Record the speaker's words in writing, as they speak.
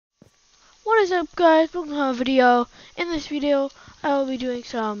What is up, guys? Welcome to a video. In this video, I will be doing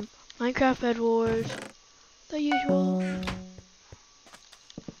some Minecraft Bed Wars, the usual.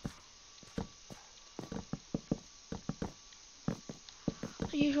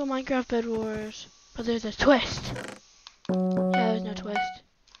 The usual Minecraft Bed Wars, but there's a twist. Yeah, there's no twist.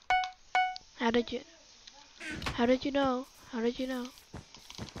 How did you know? How did you know?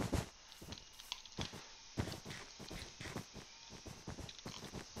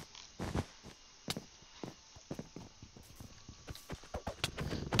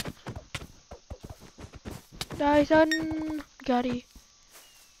 Dyson, Gotti.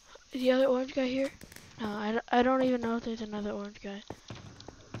 Is the other orange guy here? No, I don't even know if there's another orange guy.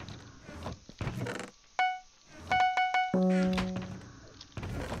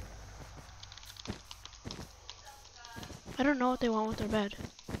 I don't know what they want with their bed.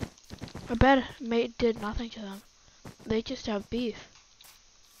 Our bed did nothing to them. They just have beef.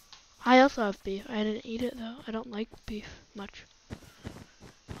 I also have beef. I didn't eat it though. I don't like beef much.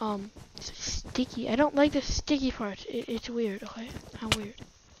 It's sticky. I don't like the sticky part. It's weird, okay? How weird.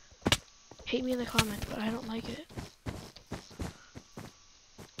 Hate me in the comments, but I don't like it.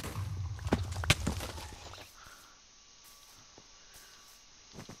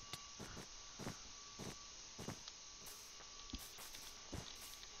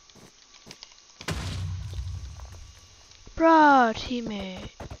 Bruh,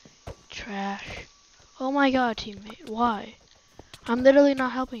 teammate. Trash. Oh my god, teammate. Why? I'm literally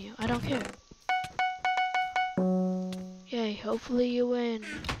not helping you. I don't care. Yay, hopefully you win.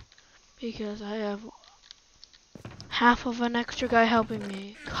 Because I have half of an extra guy helping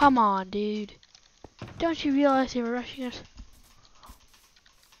me. Come on, dude. Don't you realize they were rushing us?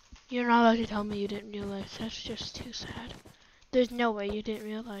 You're not allowed to tell me you didn't realize. That's just too sad. There's no way you didn't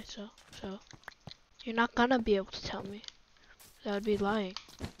realize so. You're not gonna be able to tell me. That would be lying.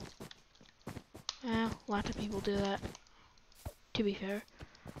 Well, lots of people do that. To be fair.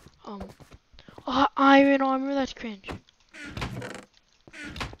 Oh, iron armor, that's cringe.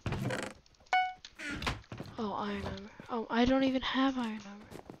 Oh, iron armor. Oh, I don't even have iron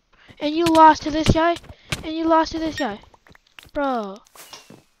armor. And you lost to this guy? And you lost to this guy? Bro.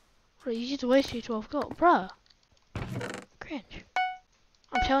 Bro, you just wasted 12 gold. Bro. Cringe.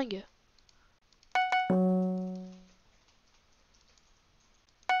 I'm telling you.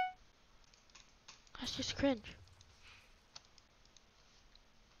 That's just cringe.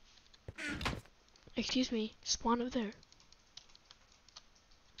 Excuse me, spawn up there.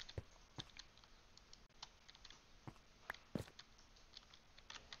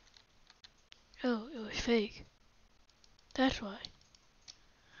 Oh, it was fake. That's why.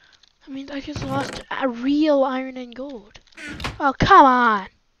 I mean, I just lost a real iron and gold. Oh, come on!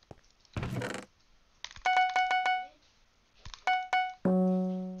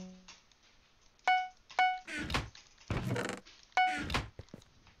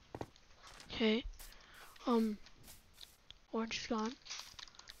 Okay. Orange is gone.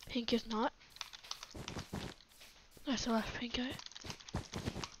 Pink is not. That's the last pink guy.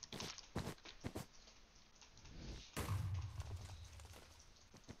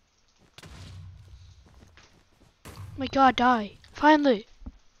 My god, die. Finally!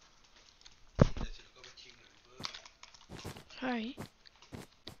 Sorry.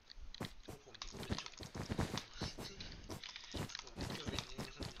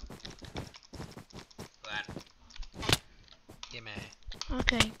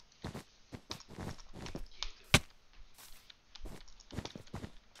 Okay.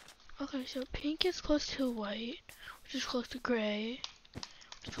 Okay, so pink is close to white, which is close to gray,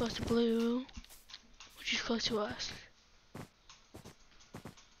 which is close to blue, which is close to us.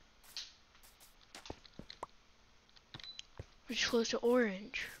 Which is close to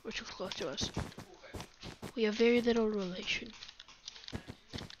orange, which is close to us. We have very little relation.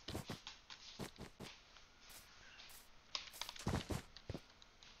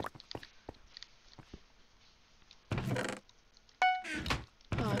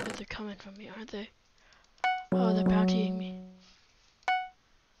 Oh, I bet they're coming from me, aren't they? Oh, they're bountying me.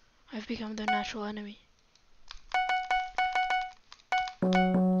 I've become their natural enemy.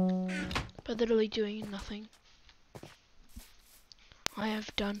 But literally doing nothing. I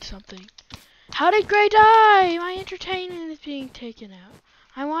have done something. How did Gray die? My entertainment is being taken out.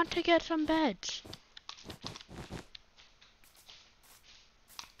 I want to get some beds.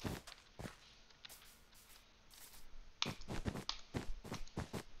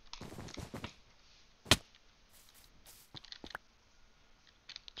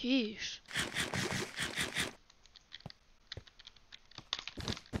 Jeez.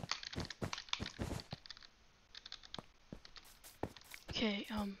 Okay,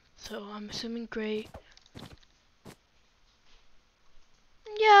 So I'm assuming gray.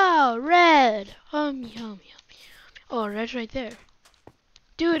 Yo, red! Yum. Oh, red's right there.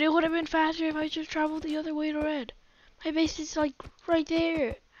 Dude, it would have been faster if I just traveled the other way to red. My base is like right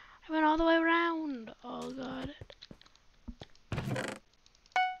there. I went all the way around. Oh god.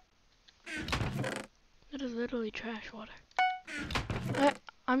 That is literally trash water.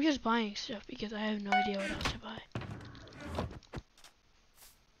 I'm just buying stuff because I have no idea what else to buy.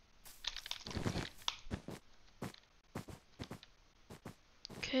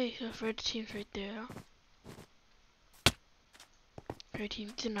 Okay, so red team's right there. Red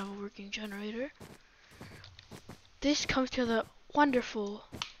team didn't have a working generator. This comes to the wonderful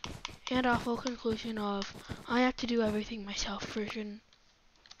and awful conclusion of I have to do everything myself version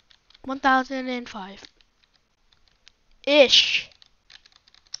 1005. Ish.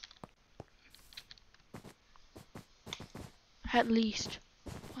 At least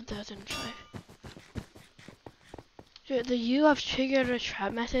 1005. The "you have triggered a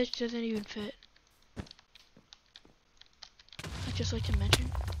trap" message doesn't even fit. I'd just like to mention.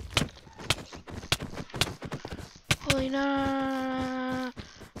 Holy no.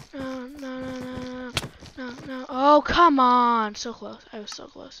 Oh, come on. So close. I was so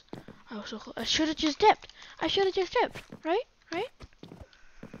close. I should have just dipped. Right? I should have just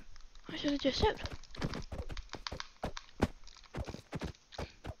dipped.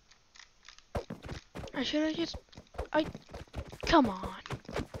 Come on.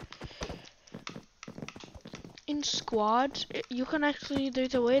 In squads, you can actually,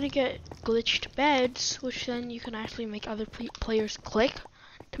 there's a way to get glitched beds, which then you can actually make other players click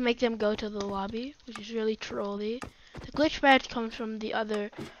to make them go to the lobby, which is really trolly. The glitch bed comes from the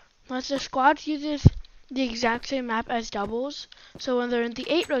other, once the squads uses the exact same map as doubles, so when they're in the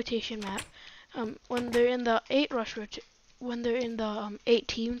 8 rotation map, when they're in the 8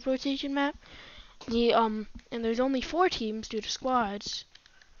 teams rotation map, and there's only 4 teams due to squads,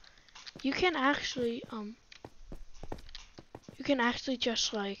 you can actually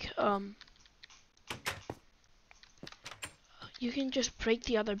just like you can just break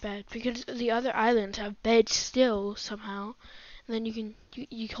the other bed because the other islands have beds still somehow, and then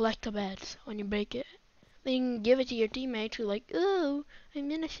you collect the beds when you break it. Then you can give it to your teammates who are like, oh, I'm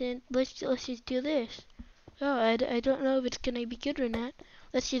innocent, let's just do this. Oh, I don't know if it's gonna be good or not.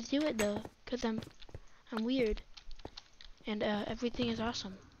 Let's just do it though, cause I'm weird, and everything is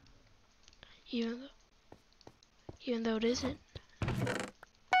awesome, even though it isn't.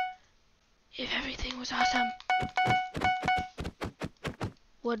 If everything was awesome,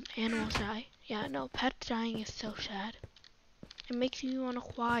 would animals die? Yeah, no, pets dying is so sad. It makes me want to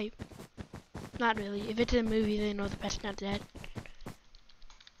cry. Not really. If it's a movie, they know the pet's not dead.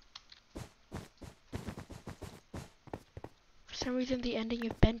 For some reason, the ending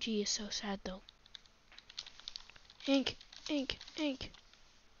of Benji is so sad, though. Ink.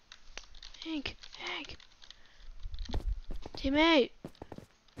 Teammate,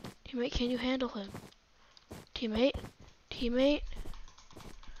 can you handle him? Teammate.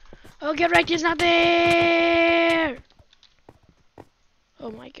 Oh, get right, he's not there!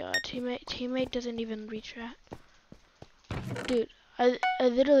 Oh my god, teammate doesn't even reach that. Dude, I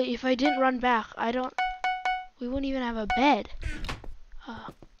literally, if I didn't run back, we wouldn't even have a bed.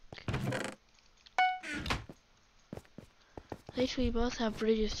 At least we both have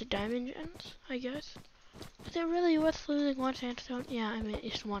bridges to diamond gens, I guess. Is it really worth losing 1 sandstone? Yeah, I mean,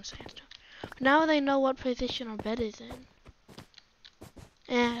 it's 1 sandstone. But now they know what position our bed is in.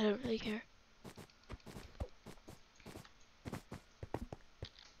 I don't really care.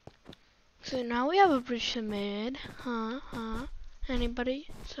 So now we have a bridge to mid. Anybody?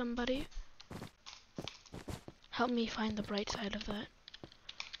 Somebody? Help me find the bright side of that.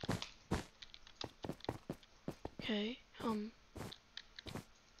 Okay,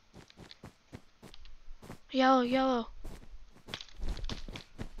 Yellow.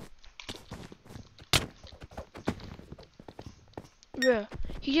 Yeah,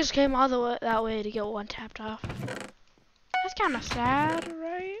 he just came all the way that way to get 1 tapped off. That's kind of sad,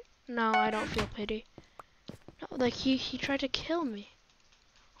 right? No, I don't feel pity. No, like he tried to kill me.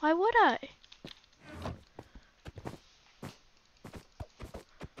 Why would I?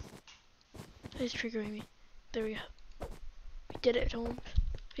 He's triggering me. There we go. We did it, Holmes.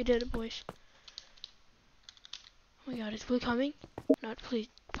 We did it, boys. Oh my god, is blue coming? No, please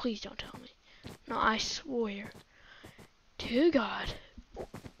don't tell me. No, I swear. To God.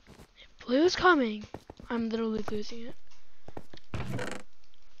 If blue's coming, I'm literally losing it.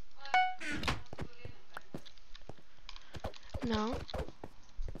 No.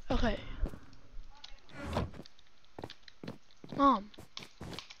 Okay. Mom.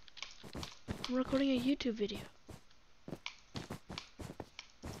 I'm recording a YouTube video.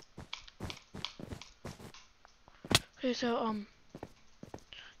 Okay, so,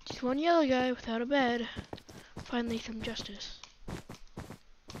 just one yellow guy without a bed. Finally some justice.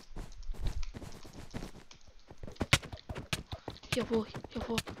 Heal pool, heal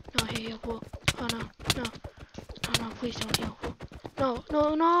pool. No, hey, heal pool. Oh no, no. Oh no, please don't heal pool. No,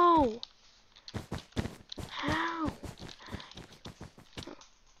 no, no! How?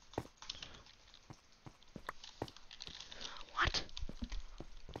 What?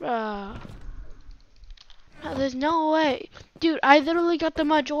 Bruh. No, there's no way. Dude, I literally got the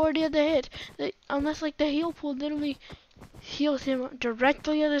majority of the hits. Unless, like, the heal pool literally heals him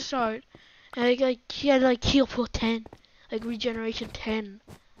directly at the start. And, like he had, like, heal pool 10. Like, regeneration 10.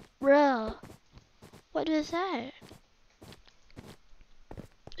 Bruh. What is that?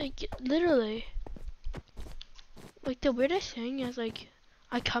 Like, literally. Like, the weirdest thing is, like,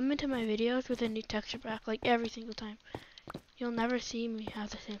 I come into my videos with a new texture pack, like, every single time. You'll never see me have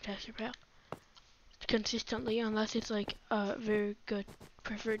the same texture pack consistently unless it's, like, a very good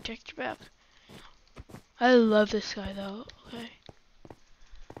preferred texture pack. I love this guy, though, okay?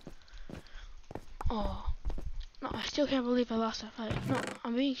 Oh. No, I still can't believe I lost that fight. No,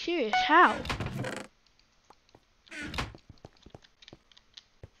 I'm being serious. How?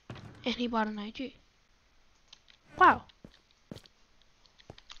 And he bought an IG. Wow.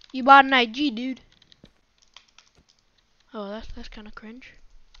 You bought an IG, dude. Oh, that's kind of cringe.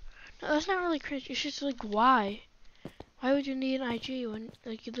 No, that's not really cringe. It's just like, why? Why would you need an IG when,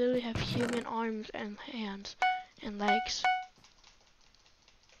 like, you literally have human arms and hands and legs?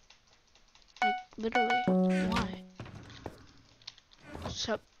 Like, literally, why?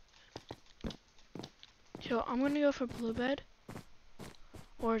 So I'm gonna go for blue bed,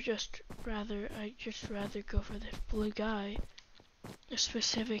 or I just rather go for the blue guy, a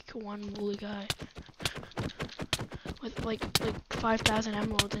specific one blue guy with like 5,000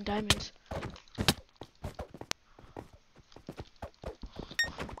 emeralds and diamonds.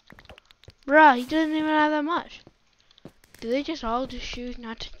 Bruh, he doesn't even have that much. Do they just all just choose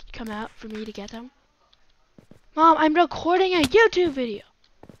not to come out for me to get them? Mom, I'm recording a YouTube video.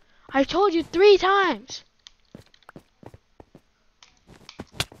 I told you 3 times.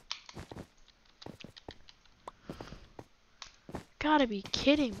 Gotta be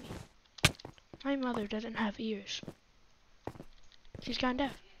kidding me. My mother doesn't have ears. She's gone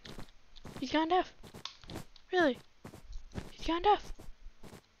deaf. She's gone deaf. Really? She's gone deaf.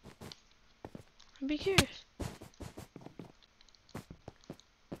 I'd be curious.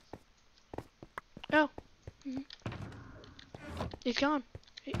 Oh. It's gone.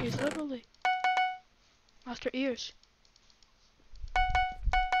 It's literally lost her ears.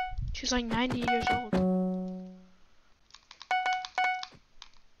 She's like 90 years old.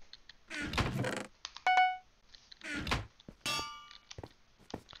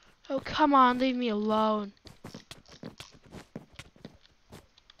 Oh, come on, leave me alone.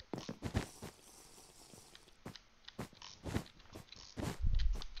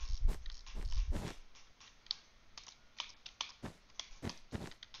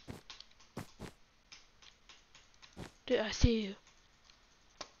 Dude, I see you.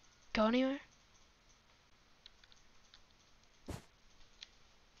 Go anywhere?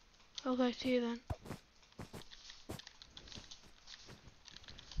 Okay, see you then.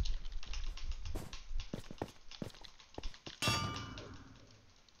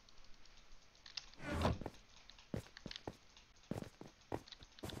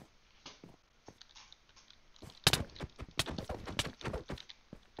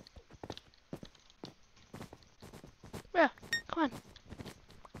 Yeah, come on.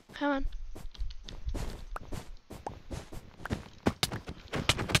 Come on.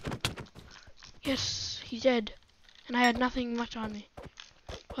 Yes, he's dead. And I had nothing much on me.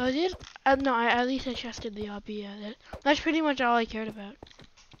 Well, I did. No, at least I chested the obby. That's pretty much all I cared about.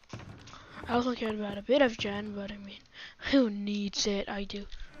 I also cared about a bit of gen, but I mean, who needs it? I do.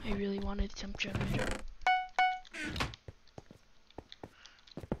 I really wanted some generator.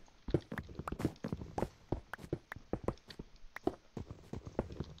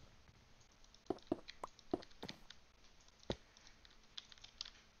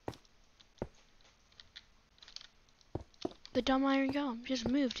 The dumb iron golem just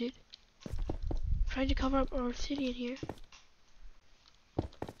moved, dude. Trying to cover up our obsidian here.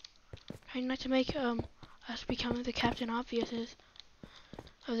 Trying not to make us become the Captain Obviouses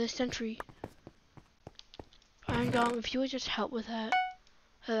of this century. Iron golem, if you would just help with that,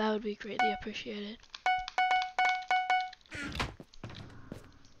 that would be greatly appreciated.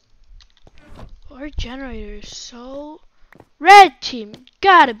 Our generator is so Red team,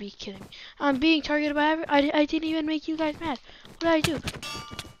 gotta be kidding me. I'm being targeted by I didn't even make you guys mad. What did I do?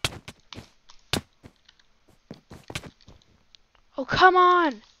 Oh, come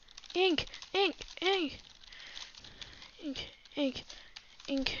on! Ink, ink, ink, ink, ink,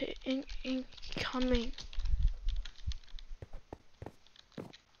 ink, ink, ink, coming.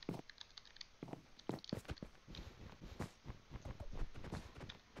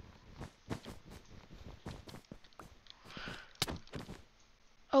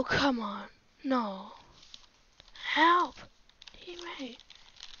 Oh, come on. No. Help! Teammate.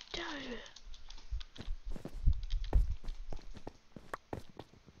 Dive.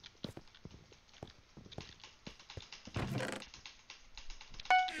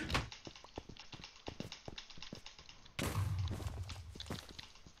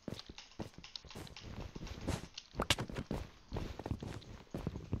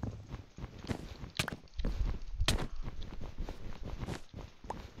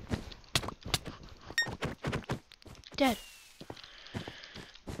 Dead.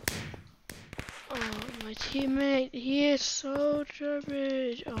 Oh, my teammate, he is so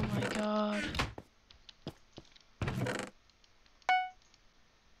garbage. Oh my god.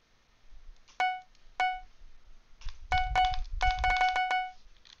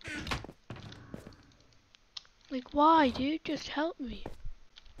 Like, why, dude? Just help me.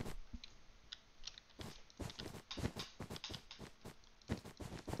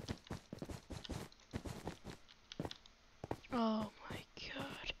 Oh my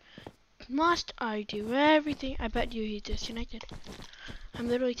god. Must I do everything? I bet you he's disconnected. I'm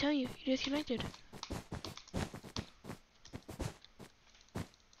literally telling you, he disconnected.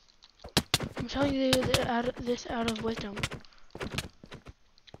 I'm telling you this out of wisdom.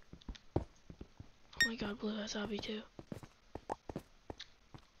 Oh my god, Blue has zombie too.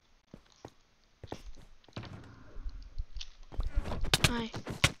 Hi.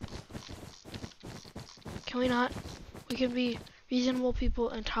 Can we not? We can be reasonable people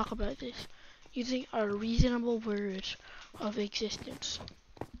and talk about this using our reasonable words of existence.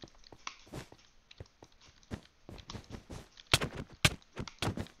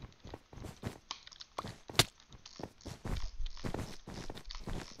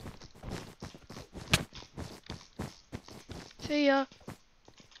 See ya.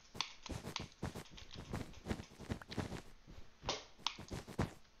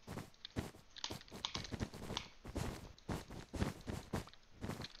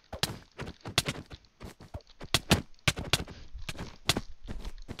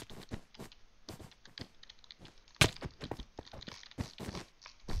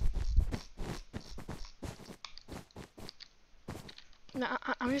 No,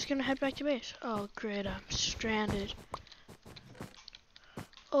 I'm just gonna head back to base. Oh great, I'm stranded.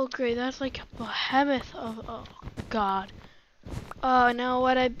 Oh great, that's like a behemoth of, oh god. Oh no,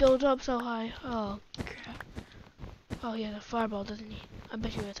 why'd I build up so high? Oh crap. Oh yeah, the fireball doesn't he? I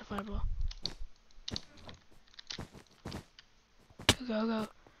bet you that's a fireball. Go, go, go.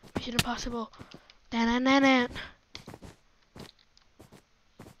 Mission Impossible. Dan.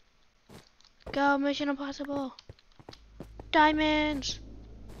 Go, Mission Impossible. Diamonds.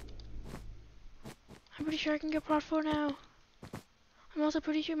 I'm pretty sure I can get Prod 4 now. I'm also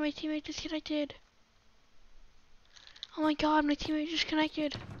pretty sure my teammate disconnected. Oh my god, my teammate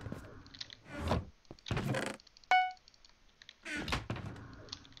disconnected.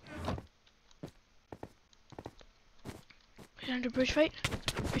 We're down to bridge fight.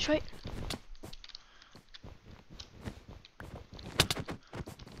 Bridge fight.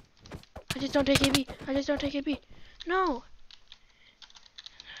 I just don't take AB. I just don't take AB. No.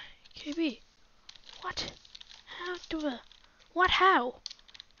 KB. What? How do I? What? How?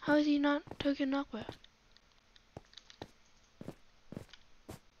 How is he not taking knockback?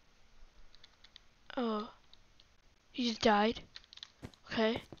 Oh. He just died.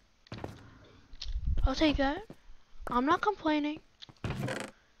 Okay. I'll take that. I'm not complaining.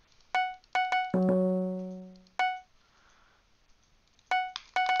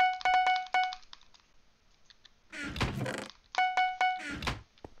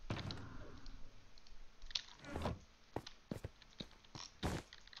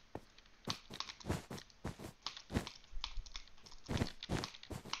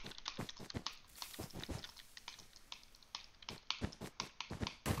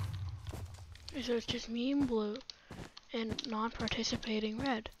 So it's just me and blue and non-participating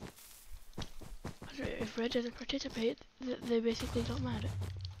red. If red doesn't participate, they basically don't matter.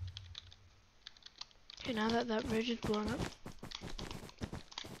 Okay, now that that bridge is blown up,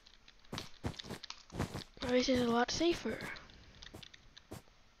 my base is a lot safer.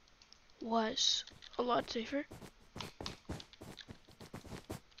 Was a lot safer.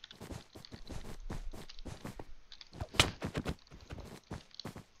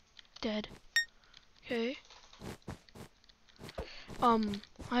 Dead. Okay.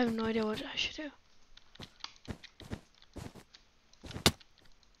 I have no idea what I should do.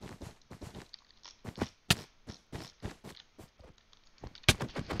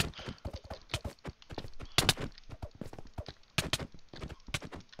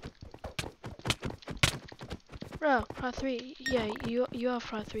 Bro, Fraud 3. Yeah, you have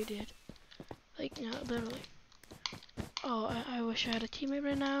Fraud 3, dude. Like, no, literally. Oh, I wish I had a teammate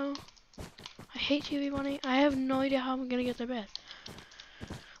right now. I hate 2v1ing. I have no idea how I'm gonna get their bed.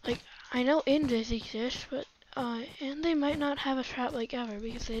 Like, I know Indies exist, but, and they might not have a trap like ever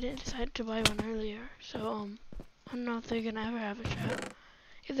because they didn't decide to buy one earlier. So, I don't know if they're gonna ever have a trap.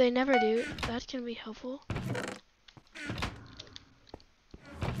 If they never do, that's gonna be helpful.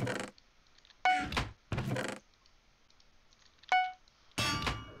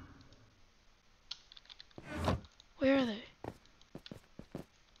 Where are they?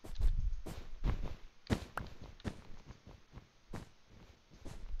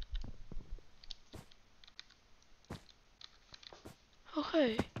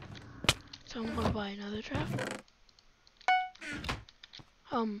 Okay. So I'm gonna buy another trap.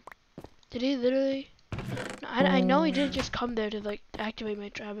 Did he literally? No, I know he didn't just come there to like activate my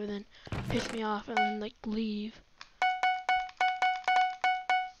trap and then piss me off and then like leave.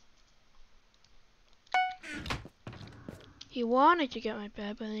 He wanted to get my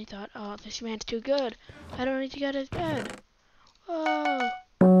bed, but then he thought, oh, this man's too good. I don't need to get his bed. Whoa.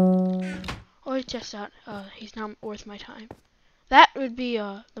 Or he just thought, he's not worth my time. That would be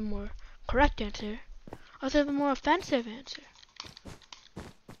the more correct answer. Also the more offensive answer.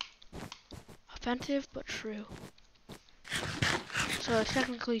 Offensive, but true. So it's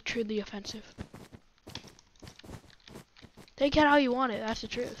technically truly offensive. Take it how you want it, that's the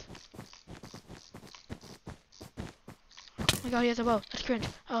truth. Oh my god, he has a bow. That's cringe.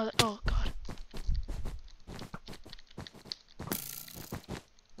 Oh god.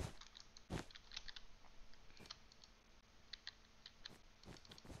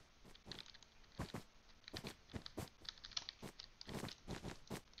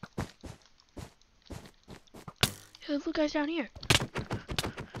 Hey, look guys down here.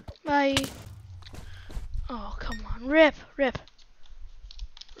 Bye. Oh, come on. Rip.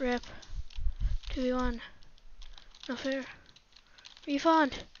 2v1. No fair.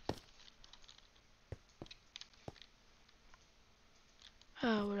 Refund.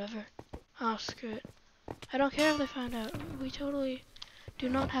 Oh, whatever. Oh, screw it. I don't care if they find out. We totally do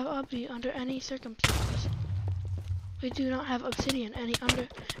not have obby under any circumstances. We do not have obsidian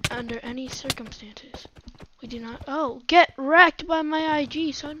under any circumstances. We do not. Oh, get wrecked by my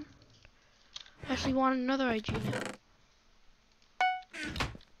IG, son. I actually want another IG now.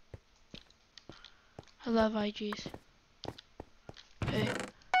 I love IGs. Okay.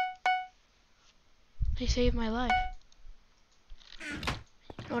 They saved my life.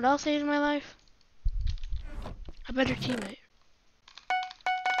 You know what else saved my life? A better teammate.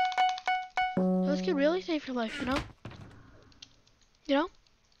 Those could really save your life, you know? You know?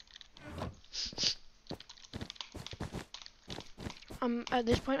 At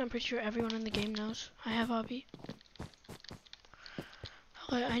this point, I'm pretty sure everyone in the game knows I have obby.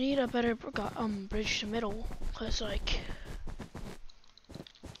 Okay, I need a better bridge to middle, cause like,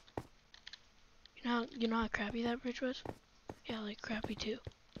 you know how crappy that bridge was? Yeah, like crappy too.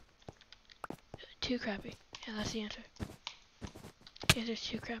 Too crappy. Yeah, that's the answer. Yeah, it's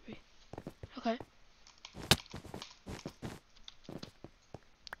too crappy. Okay.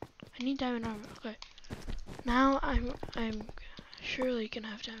 I need diamond armor. Okay. Now I'm surely gonna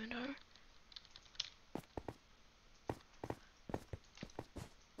have diamond armor.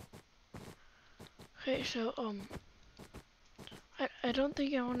 Okay, so I don't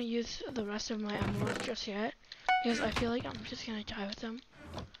think I want to use the rest of my emeralds just yet because I feel like I'm just gonna die with them,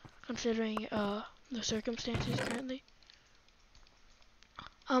 considering the circumstances currently.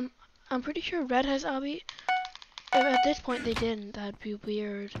 I'm pretty sure red has obby. If at this point they didn't, that'd be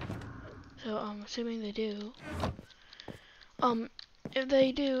weird. So assuming they do. If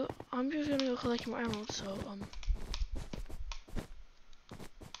they do, I'm just gonna go collect more emeralds. So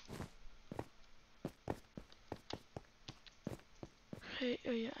okay,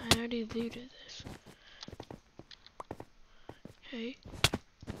 oh yeah, I already looted this. Okay.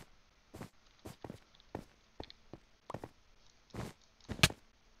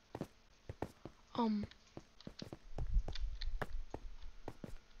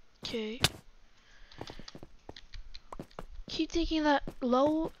 Okay. Keep thinking that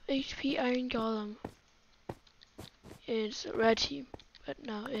low HP iron golem is red team, but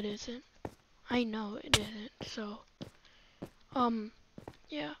no, it isn't. I know it isn't. So,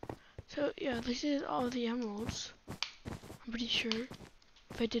 yeah. So yeah, this is all the emeralds. I'm pretty sure.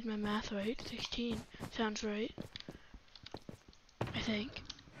 If I did my math right, 16 sounds right. I think.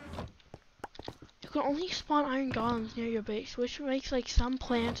 You can only spawn iron golems near your base, which makes like some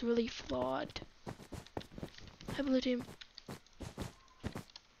plants really flawed. Hi, blue team.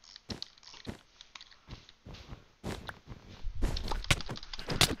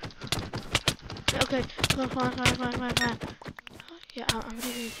 Okay, come on. Yeah, I'm gonna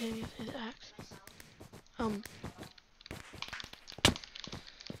hit him with his axe.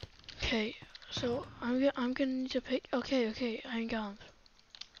 Okay, so I'm gonna need to pick. Okay, iron golems.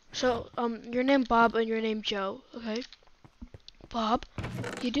 So you're named Bob and you're named Joe. Okay, Bob,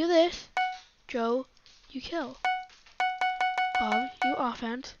 you do this. Joe, you kill. Bob, you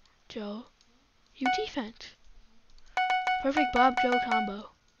offense. Joe, you defense. Perfect Bob Joe combo.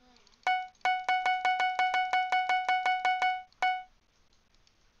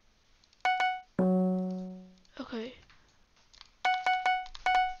 Okay.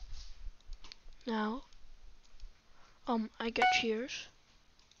 Now, I get cheers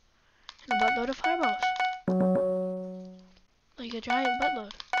and a buttload of fireballs. Like a giant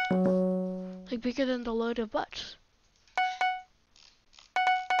buttload. Like bigger than the load of butts.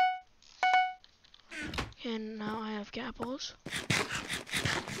 And now I have gapples.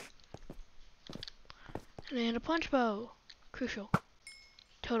 And a punch bow. Crucial.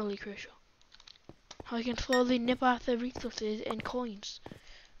 Totally crucial. How I can slowly nip off the resources and coins.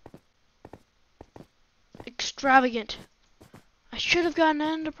 Extravagant. I should have gotten an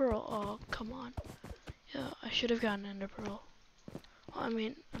ender pearl. Oh, come on. Yeah, I should have gotten an ender pearl. Well, I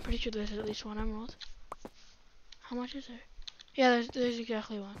mean, I'm pretty sure there's at least one emerald. How much is there? Yeah, there's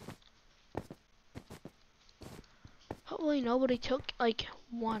exactly one. Hopefully nobody took like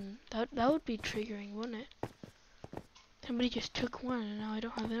one. That would be triggering, wouldn't it? Somebody just took one and now I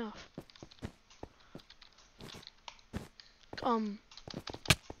don't have enough.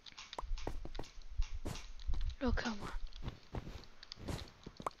 Oh, come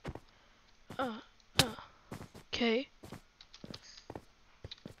on. Okay.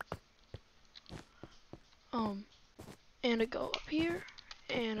 And I go up here,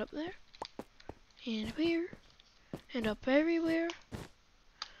 and up there, and up here, and up everywhere.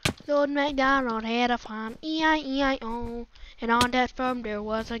 Lord MacDonald had a farm, E-I-E-I-O, and on that farm there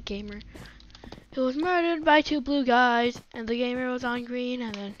was a gamer who was murdered by two blue guys, and the gamer was on green,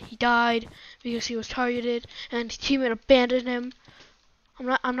 and then he died because he was targeted, and his teammate abandoned him.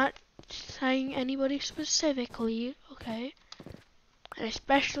 I'm not saying anybody specifically, okay? And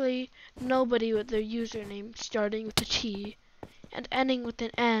especially nobody with their username starting with a T and ending with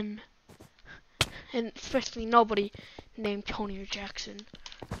an N. And especially nobody named Tony or Jackson.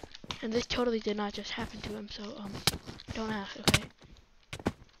 And this totally did not just happen to him, so don't ask, okay?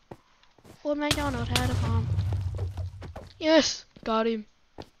 Old MacDonald had a farm. Yes, got him.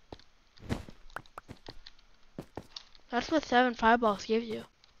 That's what 7 fireballs gives you.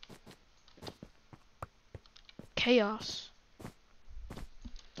 Chaos.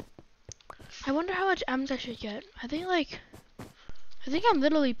 I wonder how much M's I should get. I think I'm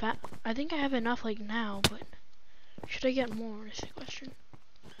literally I think I have enough like now, but should I get more is the question.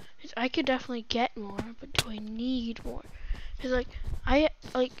 I could definitely get more, but do I need more? Cause like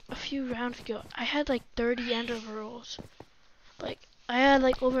a few rounds ago, I had like 30 ender pearls. Like I had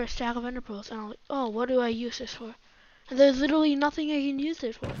like over a stack of ender pearls, and I'm like, oh, what do I use this for? And there's literally nothing I can use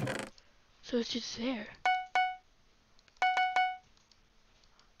this for. So it's just there.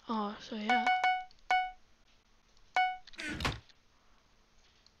 Oh, so yeah.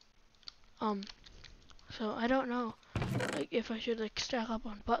 So I don't know, like if I should like stack up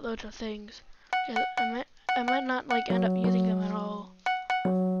on buttloads of things. Yeah, I might not like end up using them at all.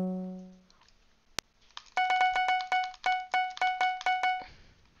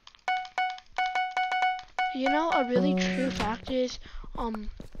 You know, a really true fact is,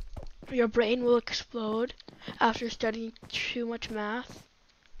 your brain will explode after studying too much math.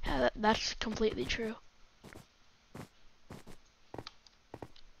 Yeah, that's completely true.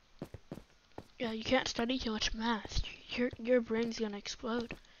 Yeah, you can't study too much math. Your brain's gonna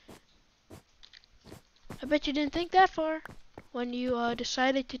explode. I bet you didn't think that far when you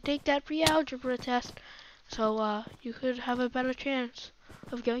decided to take that pre-algebra test, so you could have a better chance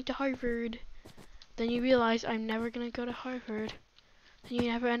of going to Harvard. Then you realize I'm never gonna go to Harvard. Then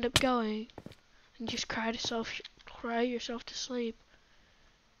you never end up going, and just cry yourself to sleep.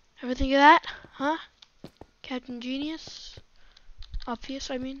 Ever think of that, huh? Captain Genius? Obvious,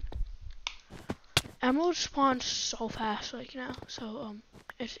 I mean. Emerald spawns so fast like now, so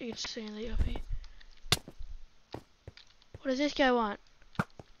it's insanely OP. What does this guy want?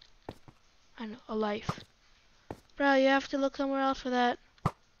 I know, a life. Bro, you have to look somewhere else for that.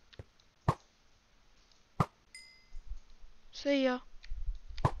 See ya.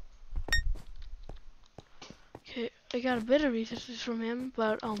 Okay, I got a bit of resources from him,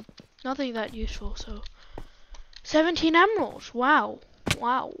 but nothing that useful, so 17 emeralds. Wow.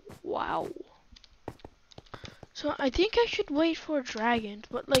 Wow. Wow. So I think I should wait for dragons,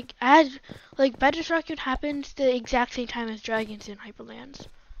 but like bed destruction happens the exact same time as dragons in Hyperlands.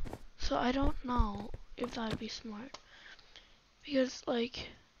 So I don't know if that would be smart. Because like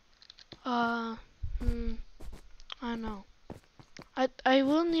I don't know. I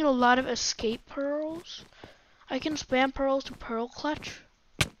will need a lot of escape pearls. I can spam pearls to pearl clutch.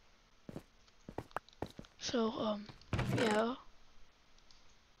 So yeah.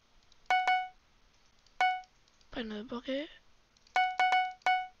 Buy another bucket.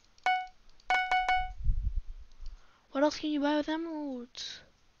 What else can you buy with emeralds?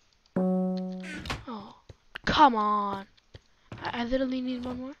 Oh, come on. I literally need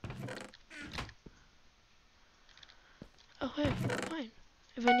one more. Okay, fine.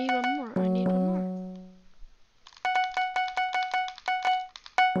 If I need one more, I need one more.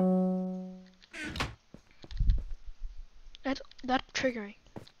 That's triggering.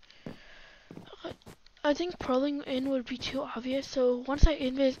 Okay. I think pearling in would be too obvious, so once I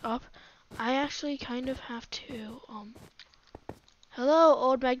invis up, I actually kind of have to, hello,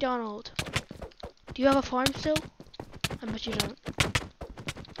 old MacDonald. Do you have a farm still? I bet you don't.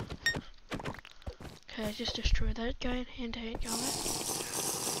 Okay, I just destroyed that guy in hand-to-hand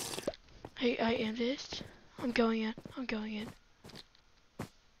combat. Hey, I invis. I'm going in. I'm going in.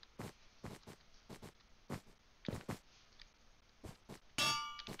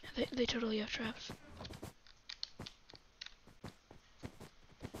 They totally have traps.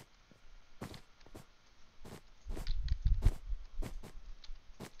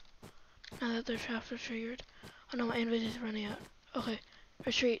 Now that their traps are triggered. Oh no, my invis is running out. Okay,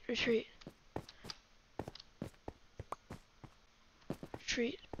 retreat, retreat.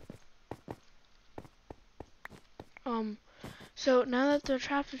 Retreat. So now that their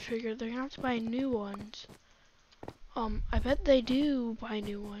traps are triggered, they're gonna have to buy new ones. I bet they do buy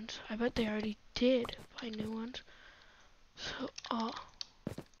new ones. I bet they already did buy new ones. So,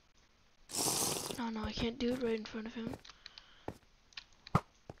 no, I can't do it right in front of him.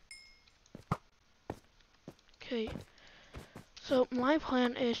 Okay. So my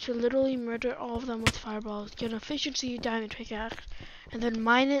plan is to literally murder all of them with fireballs, get an efficiency diamond pickaxe, and then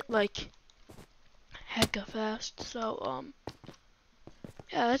mine it like hecka fast. So,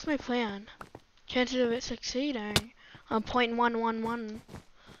 yeah, that's my plan. Chances of it succeeding, 0.111.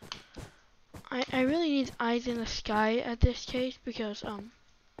 I really need eyes in the sky at this case because, I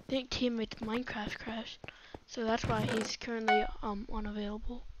think teammate's Minecraft crashed. So that's why he's currently,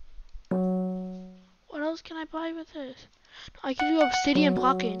 unavailable. What else can I buy with this? I can do obsidian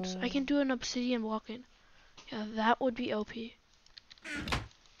block-ins. I can do an obsidian block-in. Yeah, that would be OP.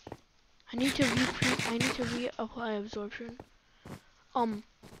 I need to reapply absorption.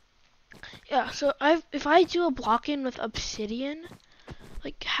 Yeah, so if I do a block-in with obsidian,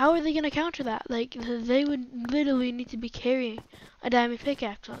 like, how are they gonna counter that? Like, they would literally need to be carrying a diamond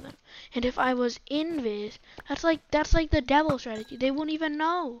pickaxe on them. And if I was invis, that's like the devil strategy. They won't even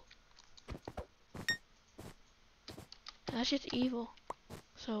know. That's just evil.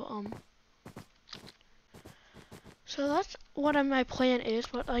 So, so that's what my plan is,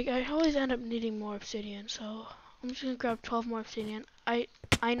 but like, I always end up needing more obsidian, so I'm just gonna grab 12 more obsidian.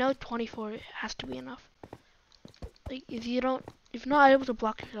 I know 24 has to be enough. Like, if you're not able to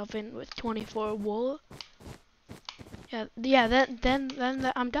block yourself in with 24 wool, then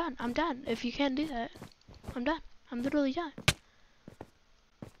I'm done. I'm done. If you can't do that, I'm done. I'm literally done.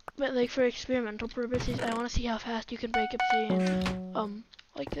 But like, for experimental purposes, I want to see how fast you can break obsidian,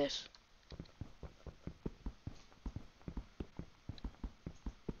 like this.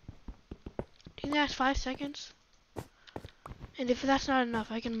 Do you think that's 5 seconds? And if that's not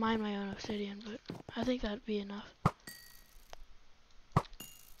enough, I can mine my own obsidian, but I think that'd be enough.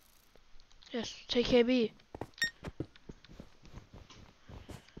 Yes, take KB.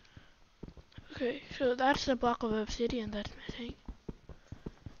 Okay, so that's the block of obsidian that's missing.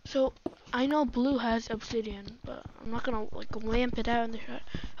 So, I know blue has obsidian, but I'm not gonna like lamp it out in the shot.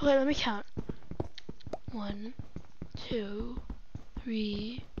 Okay, let me count. 1, 2,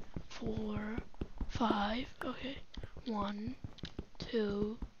 3, 4, 5. Okay. 1,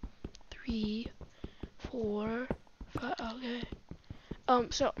 2, 3, 4, 5. Okay.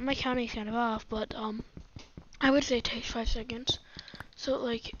 So my counting's kind of off, but I would say it takes 5 seconds. So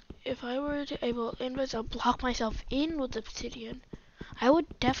like, if I were to able invis, I'll block myself in with obsidian. I would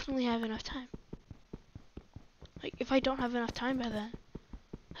definitely have enough time. Like, if I don't have enough time by then,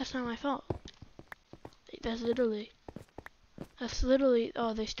 that's not my fault. Like, that's literally,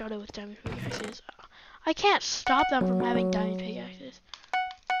 oh, they started with diamond pickaxes. I can't stop them from having diamond pickaxes.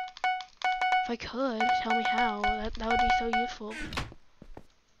 If I could, tell me how, that would be so useful.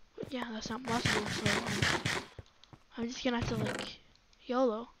 But yeah, that's not possible, so, I'm just gonna have to, like,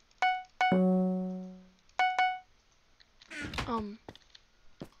 YOLO.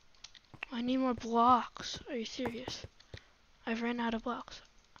 I need more blocks. Are you serious? I've ran out of blocks.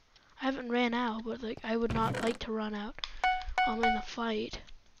 I haven't ran out, but like I would not like to run out in the fight.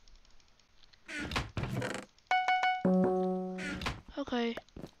 Okay.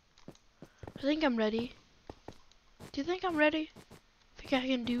 I think I'm ready. Do you think I'm ready? Think I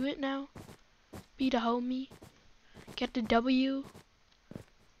can do it now? Beat a homie? Get the W?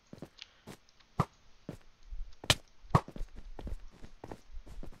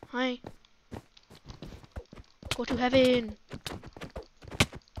 Hi. Go to heaven.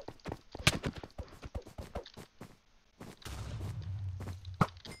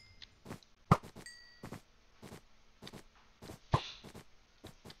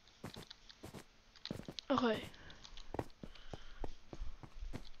 Okay.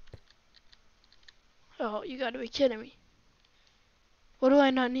 Oh, you gotta be kidding me. What do I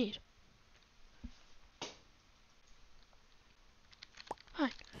not need? Hi.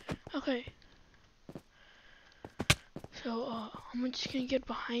 Okay. So, I'm just gonna get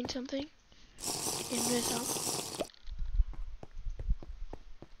behind something. In this up.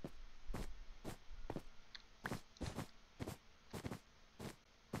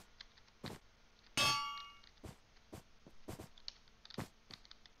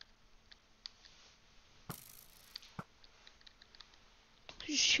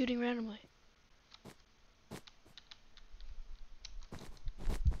 Just shooting randomly.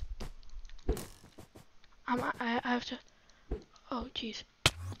 I have to. Oh, jeez.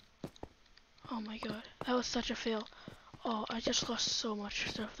 Oh my god, that was such a fail. Oh, I just lost so much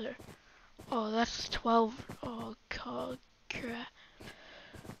stuff there. Oh, that's 12. Oh god, crap.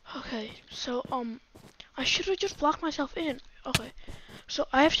 Okay, so I should have just blocked myself in. Okay, so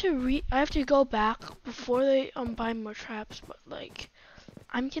I have to go back before they buy more traps. But like,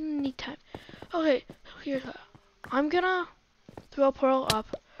 I'm gonna need time. Okay, here's how. I'm gonna throw a pearl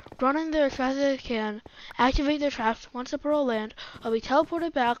up, run in there as fast as I can, activate the traps. Once the pearl land, I'll be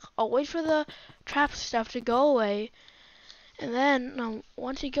teleported back. I'll wait for the trap stuff to go away, and then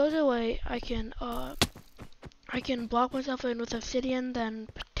once it goes away, I can block myself in with obsidian, then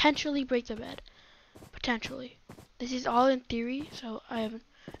potentially break the bed. Potentially. This is all in theory, so I have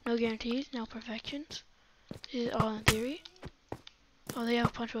no guarantees, no perfections. This is all in theory. Oh, they have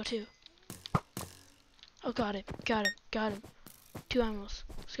a punch roll too. Oh, got him, got him, got him. 2 animals.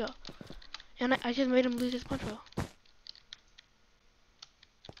 Let's go. And I just made him lose his punch roll.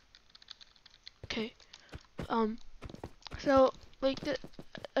 Okay. So, like,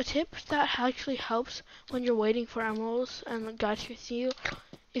 a tip that actually helps when you're waiting for emeralds and the guys can see you.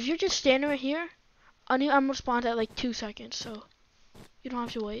 If you're just standing right here, a new emerald spawns at like 2 seconds, so you don't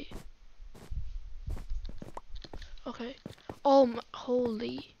have to wait. Okay. Oh,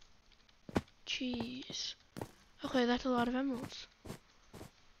 holy. Jeez. Okay, that's a lot of emeralds.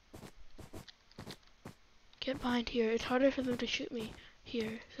 Get behind here. It's harder for them to shoot me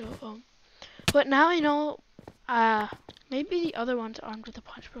here, so, but now I know, maybe the other one's armed with a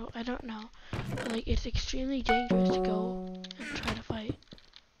punch bow. I don't know. But, like, it's extremely dangerous to go and try to fight.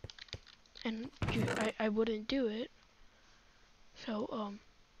 And I wouldn't do it. So,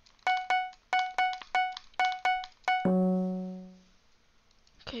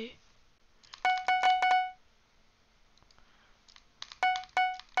 okay.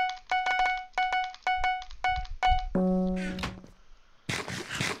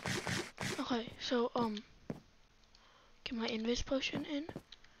 Okay, so, get my invis potion in.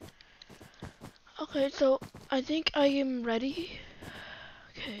 Okay, so I think I am ready.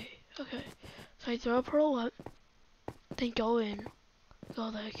 Okay. So I throw a pearl up, then go in. Go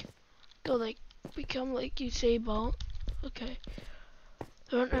like, become like Usain Bolt. Okay.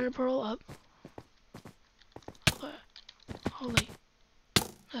 Throw an ender pearl up. Okay. Holy.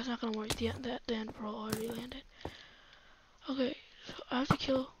 That's not gonna work. The ender pearl already landed. Okay, so I have to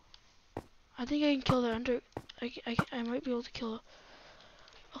kill. I think I can kill the under. I might be able to kill.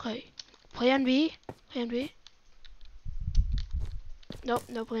 Okay. Plan B. Plan B. Nope,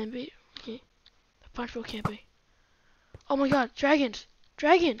 no plan B. Okay. The punch roll can't be. Oh my god, dragons!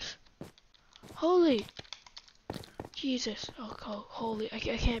 Dragons! Holy! Jesus. Oh, holy. I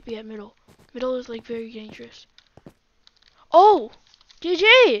can't be at middle. Middle is like very dangerous. Oh!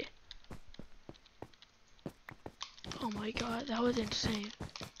 GG! Oh my god, that was insane.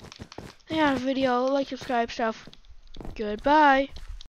 Thank you for the video. Like, subscribe, stuff. Goodbye.